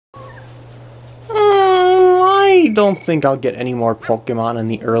don't think I'll get any more Pokemon in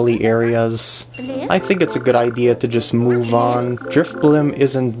the early areas. I think it's a good idea to just move on. Driftblim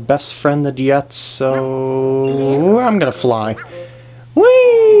isn't best friended yet, so I'm gonna fly.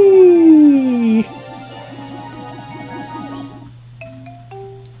 Whee!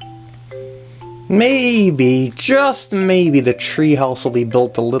 Maybe, just maybe, the treehouse will be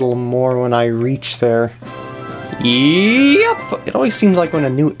built a little more when I reach there. Yep! It always seems like when a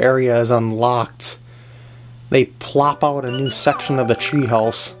new area is unlocked, they plop out a new section of the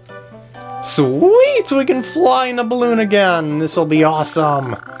treehouse. Sweet! We can fly in a balloon again! This'll be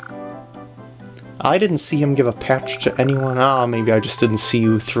awesome! I didn't see him give a patch to anyone. Ah, maybe I just didn't see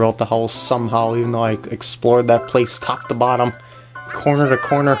you throughout the house somehow, even though I explored that place top to bottom, corner to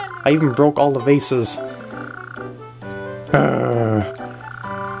corner. I even broke all the vases.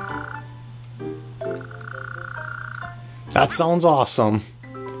 That sounds awesome.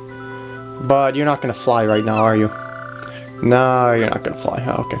 But you're not gonna fly right now, are you? No, you're not gonna fly.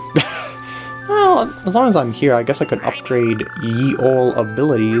 Oh, okay. Well, as long as I'm here, I guess I could upgrade ye ol'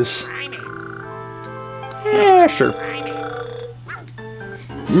 abilities. Yeah, sure.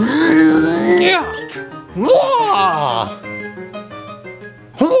 Yeah.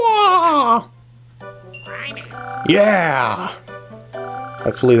 Yeah!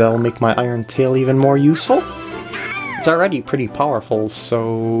 Hopefully that'll make my Iron Tail even more useful. It's already pretty powerful,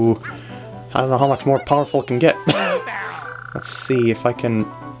 so I don't know how much more powerful it can get. Let's see if I can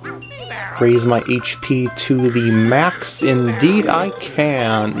raise my HP to the max. Indeed I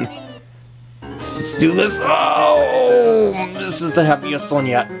can. Let's do this. Oh, this is the heaviest one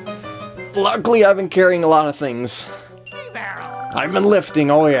yet. Luckily I've been carrying a lot of things. I've been lifting,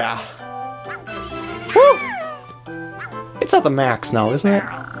 oh yeah. Woo! It's at the max now, isn't it?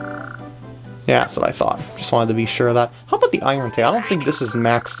 Yeah, that's what I thought. Just wanted to be sure of that. How about the Iron Tail? I don't think this is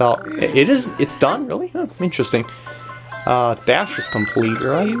maxed out. It is. It's done, really? Huh, interesting. Dash is complete,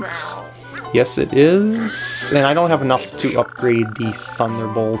 right? Yes, it is. And I don't have enough to upgrade the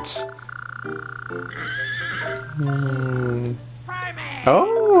Thunderbolts.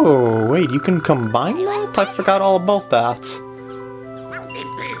 Oh, wait, you can combine that? I forgot all about that.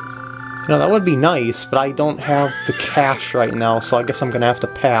 You know, that would be nice, but I don't have the cash right now, so I guess I'm gonna have to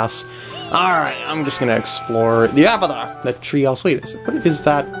pass. Alright, I'm just gonna explore the Abra, the treehouse. Wait, what is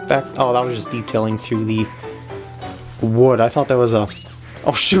that back? Oh, that was just detailing through the wood. I thought there was a...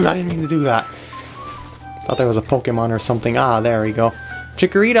 Oh shoot, I didn't mean to do that. Thought there was a Pokemon or something. Ah, there we go.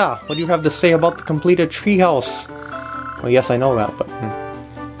 Chikorita, what do you have to say about the completed treehouse? Well, yes, I know that, but...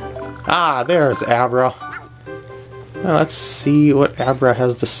 Ah, there's Abra. Well, let's see what Abra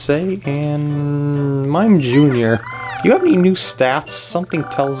has to say, and... Mime Jr. Do you have any new stats? Something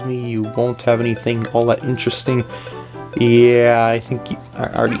tells me you won't have anything all that interesting. Yeah, I think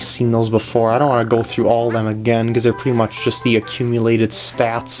I've already seen those before. I don't want to go through all of them again, because they're pretty much just the accumulated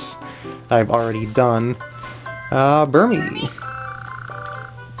stats I've already done. Burmy.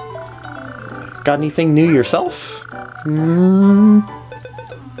 Got anything new yourself?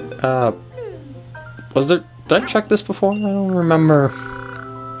 Was there... Did I check this before? I don't remember.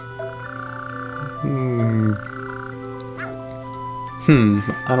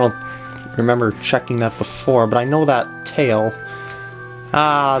 I don't remember checking that before, but I know that tail.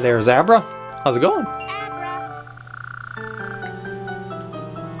 Ah, there's Abra. How's it going?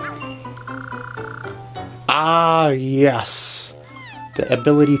 Ah, yes. The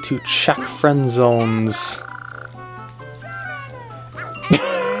ability to check friend zones.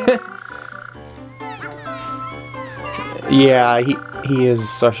 Yeah, he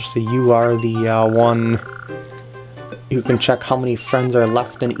is, actually, you are the one who can check how many friends are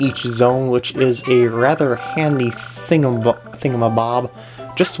left in each zone, which is a rather handy thingamabob.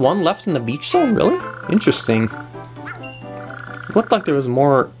 Just one left in the beach zone, really? Interesting. It looked like there was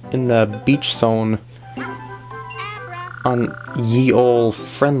more in the beach zone on ye ol'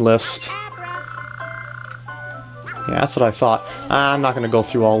 friend list. Yeah, that's what I thought. I'm not going to go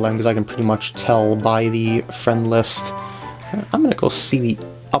through all of them because I can pretty much tell by the friend list. I'm going to go see the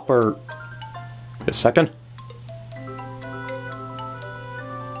upper... Wait a second.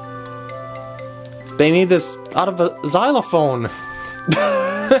 They made this out of a xylophone!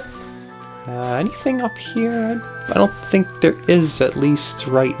 Anything up here? I don't think there is, at least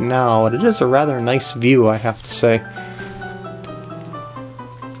right now. It is a rather nice view, I have to say.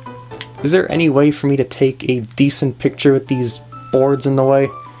 Is there any way for me to take a decent picture with these boards in the way?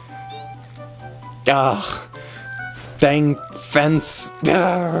 Ugh. Dang fence.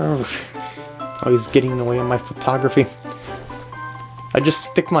 Ugh. Always getting in the way of my photography. I'd just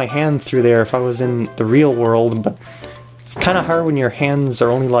stick my hand through there if I was in the real world, but it's kind of hard when your hands are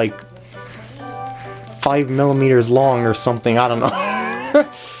only like 5 millimeters long or something, I don't know.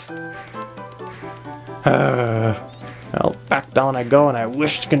 Well, back down I go, and I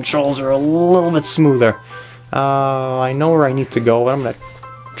wish the controls were a little bit smoother. I know where I need to go, but I'm gonna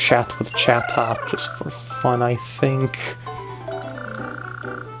chat with Chatot just for fun, I think.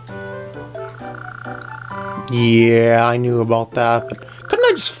 Yeah, I knew about that, but couldn't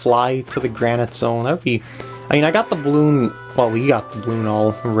I just fly to the Granite Zone? That would be... I mean, I got the balloon... Well, we got the balloon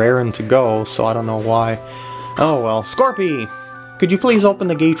all raring to go, so I don't know why. Oh well. Scorpy! Could you please open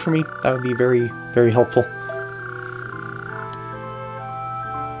the gate for me? That would be very, very helpful.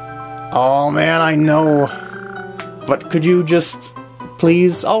 Oh man, I know. But could you just...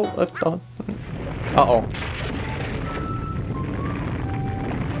 please... Oh, uh-oh.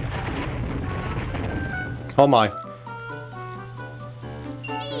 Oh my.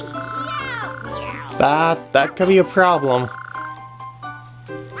 That could be a problem.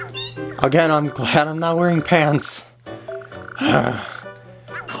 Again, I'm glad I'm not wearing pants.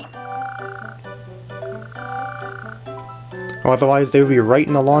 Otherwise, they would be right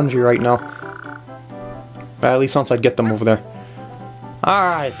in the laundry right now. But at least once I get them over there.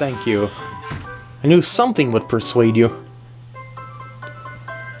 Alright, thank you. I knew something would persuade you.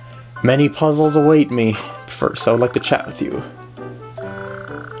 Many puzzles await me. First, I would like to chat with you.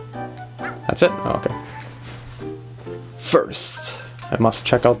 That's it? Oh, okay. First, I must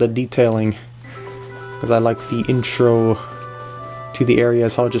check out the detailing. Because I like the intro to the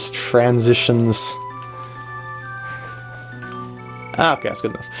areas, how it just transitions. Ah, okay, that's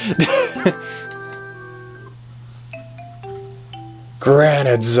good enough.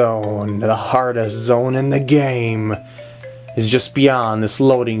 Granite Zone, the hardest zone in the game, is just beyond this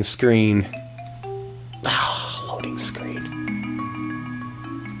loading screen. Ah, loading screen.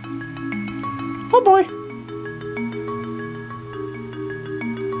 Oh boy!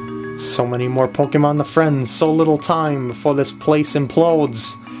 So many more Pokemon to friends, so little time before this place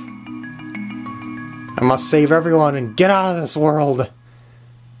implodes. I must save everyone and get out of this world.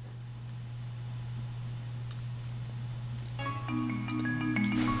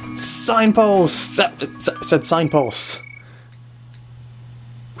 Signposts! It said signposts.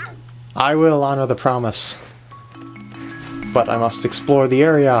 I will honor the promise. But I must explore the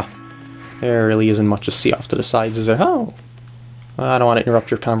area. There really isn't much to see off to the sides, is there? Oh. I don't want to interrupt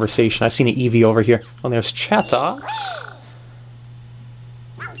your conversation. I've seen an Eevee over here. Oh, there's Chatots.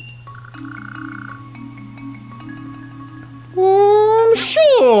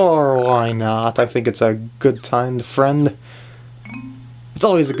 Sure, why not? I think it's a good time to friend. It's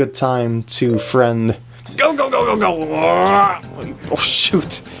always a good time to friend. Go, go, go, go, go! Oh,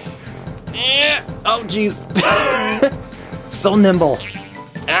 shoot. Oh, jeez. So nimble.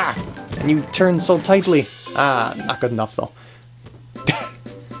 Ah, and you turn so tightly. Ah, not good enough, though.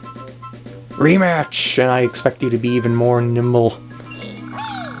 Rematch, and I expect you to be even more nimble.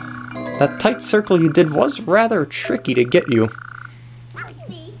 That tight circle you did was rather tricky to get you.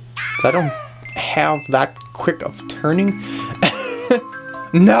 'Cause I don't have that quick of turning.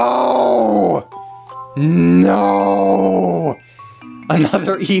 No! No!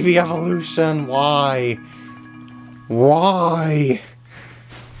 Another Eevee evolution, why? Why?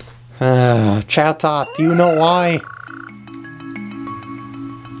 Chatot, do you know why?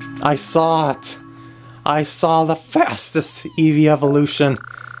 I saw it. I saw the fastest Eevee evolution.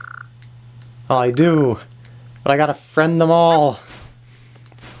 Well, I do. But I gotta friend them all.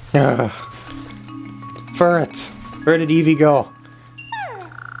 Furret, where did Eevee go?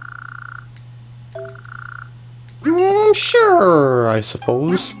 Sure, I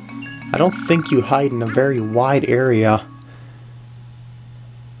suppose. I don't think you hide in a very wide area.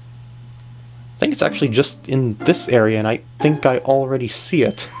 I think it's actually just in this area, and I think I already see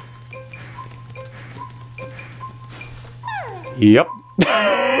it. Yep.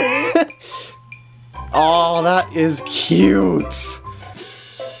 Oh, that is cute!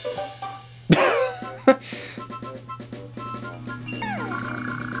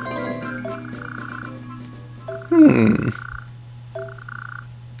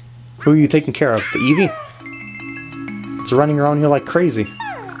 Who are you taking care of? The Eevee? It's running around here like crazy.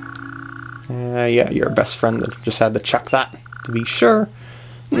 Yeah, you're a best friend. Just had to check that to be sure.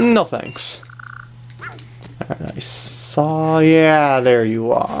 No thanks. I saw... Yeah, there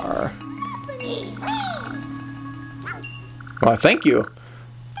you are. Well, thank you.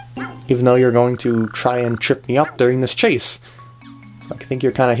 Even though you're going to try and trip me up during this chase. So I think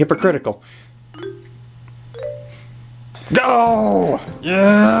you're kind of hypocritical. Go!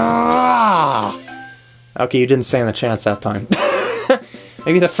 Yeah! Okay, you didn't stand a chance that time.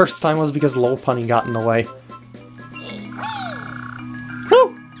 Maybe the first time was because Lopunny got in the way.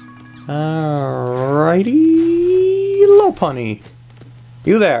 Woo! Alright. Alrighty, Lopunny.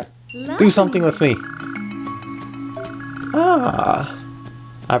 You there. Do something with me. Ah,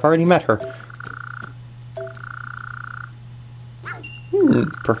 I've already met her.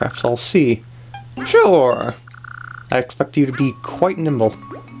 Perhaps I'll see. Sure. I expect you to be quite nimble.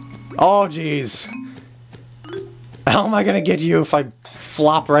 Oh, jeez. How am I gonna get you if I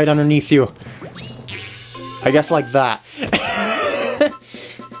flop right underneath you? I guess like that.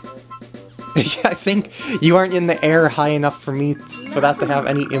 I think you aren't in the air high enough for me for that to have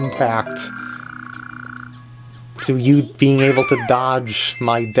any impact. So you being able to dodge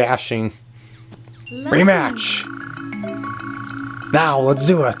my dashing. Rematch! Now, let's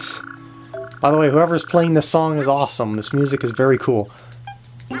do it! By the way, whoever's playing this song is awesome. This music is very cool.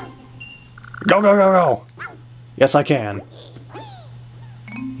 Go, go, go, go! Yes, I can.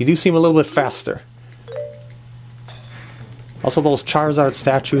 You do seem a little bit faster. Also, those Charizard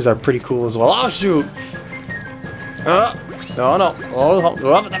statues are pretty cool as well. Oh, shoot! No, no.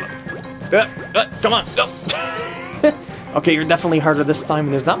 Come on, go! Okay, you're definitely harder this time,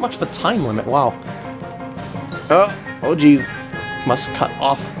 and there's not much of a time limit. Wow. Oh, geez. Must cut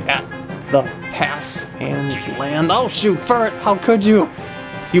off at the pass and land. Oh, shoot, Furt! How could you?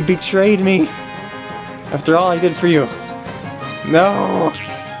 You betrayed me. After all I did for you. No!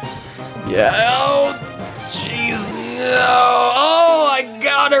 Yeah, oh, jeez, no! Oh, I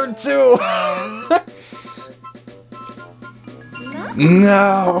got her too!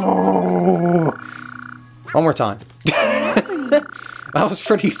 No! One more time. That was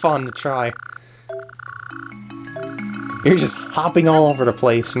pretty fun to try. You're just hopping all over the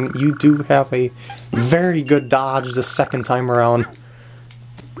place, and you do have a very good dodge the second time around.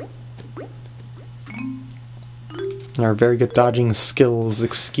 Our very good dodging skills,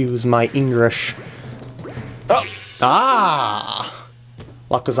 excuse my English. Oh! Ah!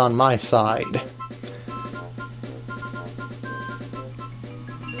 Luck was on my side.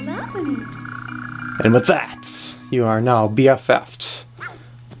 And with that, you are now BFF'd.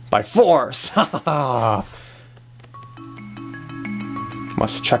 By force! Haha!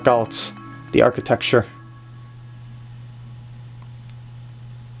 Must check out the architecture.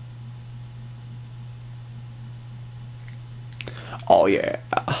 Oh yeah.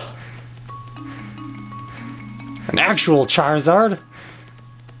 An actual Charizard?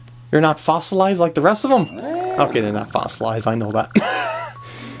 You're not fossilized like the rest of them? Okay, they're not fossilized, I know that.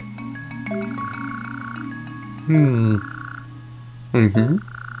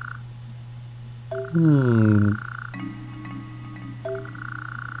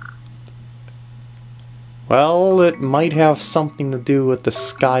 Well, it might have something to do with the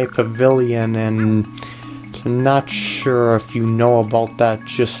Sky Pavilion, and I'm not sure if you know about that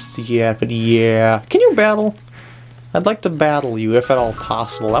just yet, but yeah. Can you battle? I'd like to battle you, if at all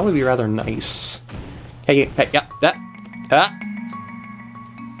possible. That would be rather nice. Hey, hey, yeah, that.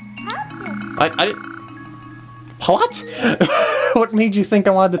 I didn't. What? What made you think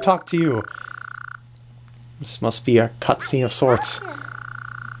I wanted to talk to you? This must be a cutscene of sorts.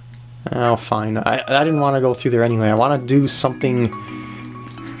 Oh, fine. I didn't want to go through there anyway. I want to do something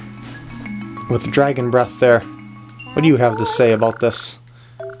with Dragon Breath there. What do you have to say about this?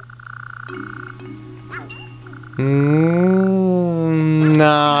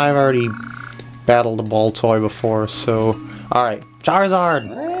 Nah, I've already battled a ball toy before, so... Alright,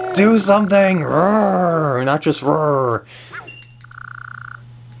 Charizard! Do something! Roar! Not just roar!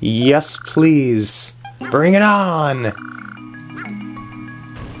 Yes, please! Bring it on!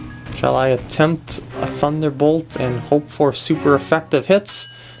 Shall I attempt a Thunderbolt and hope for super effective hits?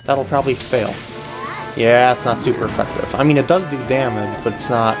 That'll probably fail. Yeah, it's not super effective. I mean, it does do damage, but it's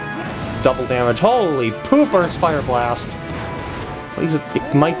not double damage. Holy poopers, Fire Blast! At least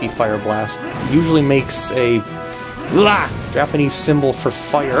it might be Fire Blast. It usually makes a Japanese symbol for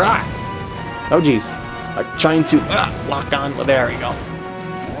fire. Oh jeez. I'm trying to lock on. There we go.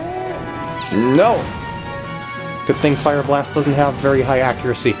 No! Good thing Fire Blast doesn't have very high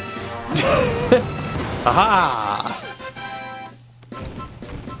accuracy. Aha!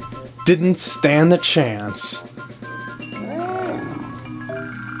 Didn't stand a chance.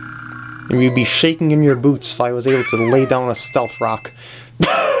 And you'd be shaking in your boots if I was able to lay down a stealth rock.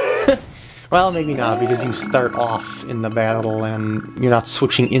 Well, maybe not, because you start off in the battle and you're not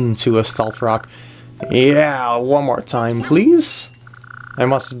switching into a stealth rock. Yeah, one more time, please. I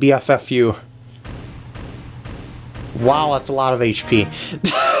must BFF you. Wow, that's a lot of HP.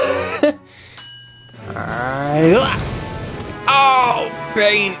 Oh,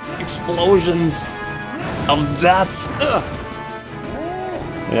 pain! Explosions of death! Ugh.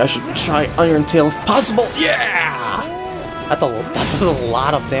 Maybe I should try Iron Tail if possible. Yeah! That was a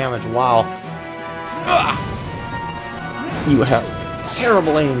lot of damage. Wow. You have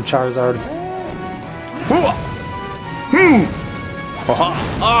terrible aim, Charizard.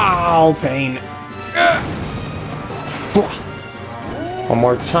 Oh, pain. One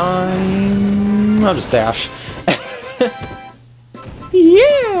more time. I'll just dash.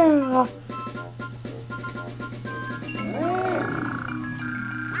 Yeah!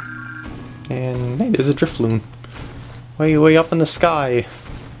 And hey, there's a Drifloon. Way up in the sky.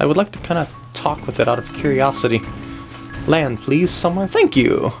 I would like to kind of talk with it out of curiosity. Land, please, somewhere. Thank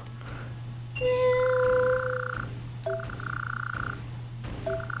you!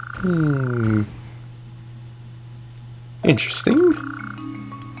 Interesting.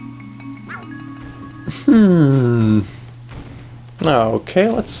 Okay,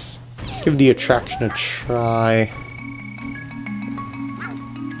 let's give the attraction a try.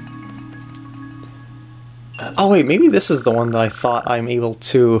 Oh wait, maybe this is the one that I thought I'm able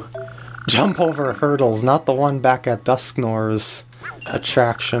to jump over hurdles, not the one back at Dusknoir's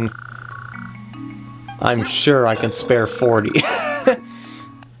attraction. I'm sure I can spare 40.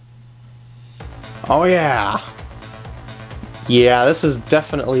 Oh yeah! Yeah, this is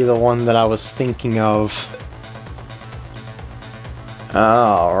definitely the one that I was thinking of.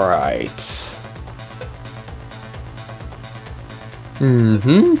 Alright.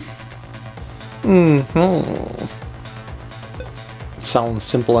 Sounds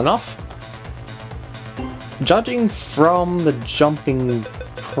simple enough. Judging from the jumping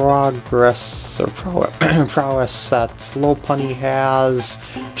progress or prowess that Lopunny has,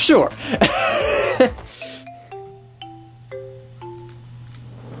 sure.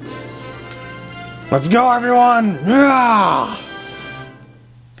 Let's go, everyone! Yeah!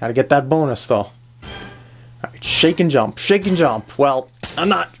 Gotta get that bonus, though. Alright, shake and jump, shake and jump. Well, I'm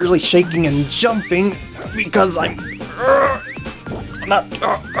not really shaking and jumping because I'm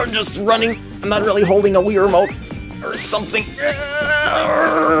just running. I'm not really holding a Wii remote or something.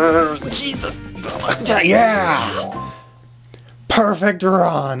 Jesus. Yeah! Perfect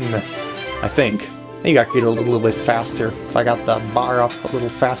run! I think. Maybe I could get a little bit faster if I got the bar up a little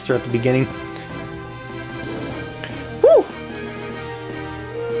faster at the beginning.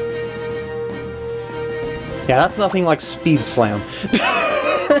 Yeah, that's nothing like Speed Slam.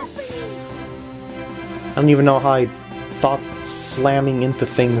 I don't even know how I thought slamming into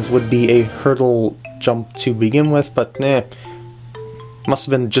things would be a hurdle jump to begin with, but nah. Must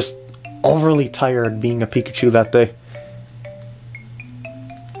have been just overly tired being a Pikachu that day.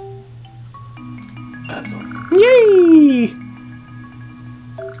 Yay!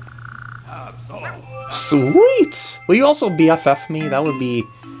 Sweet! Will you also BFF me? That would be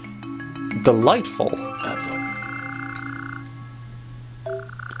delightful.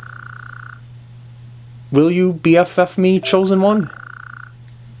 Will you BFF me, Chosen One?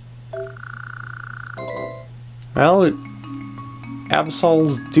 Well,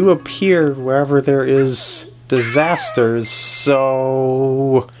 Absols do appear wherever there is disasters,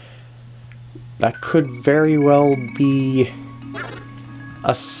 so that could very well be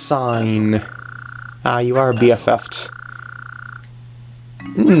a sign. Ah, you are BFF'd.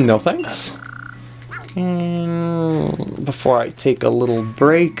 No thanks. And before I take a little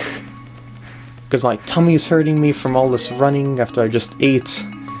break, because my tummy's hurting me from all this running after I just ate.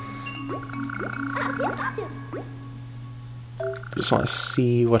 I just want to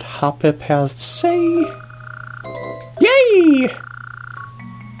see what Hoppip has to say. Yay!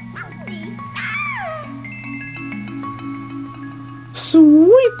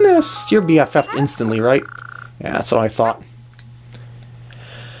 Sweetness! You're BFF'd instantly, right? Yeah, that's what I thought.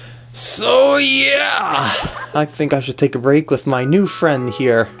 So yeah! I think I should take a break with my new friend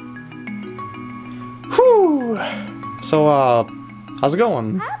here. Whew! So, how's it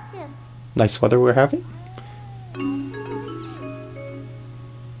going? Nice weather we're having?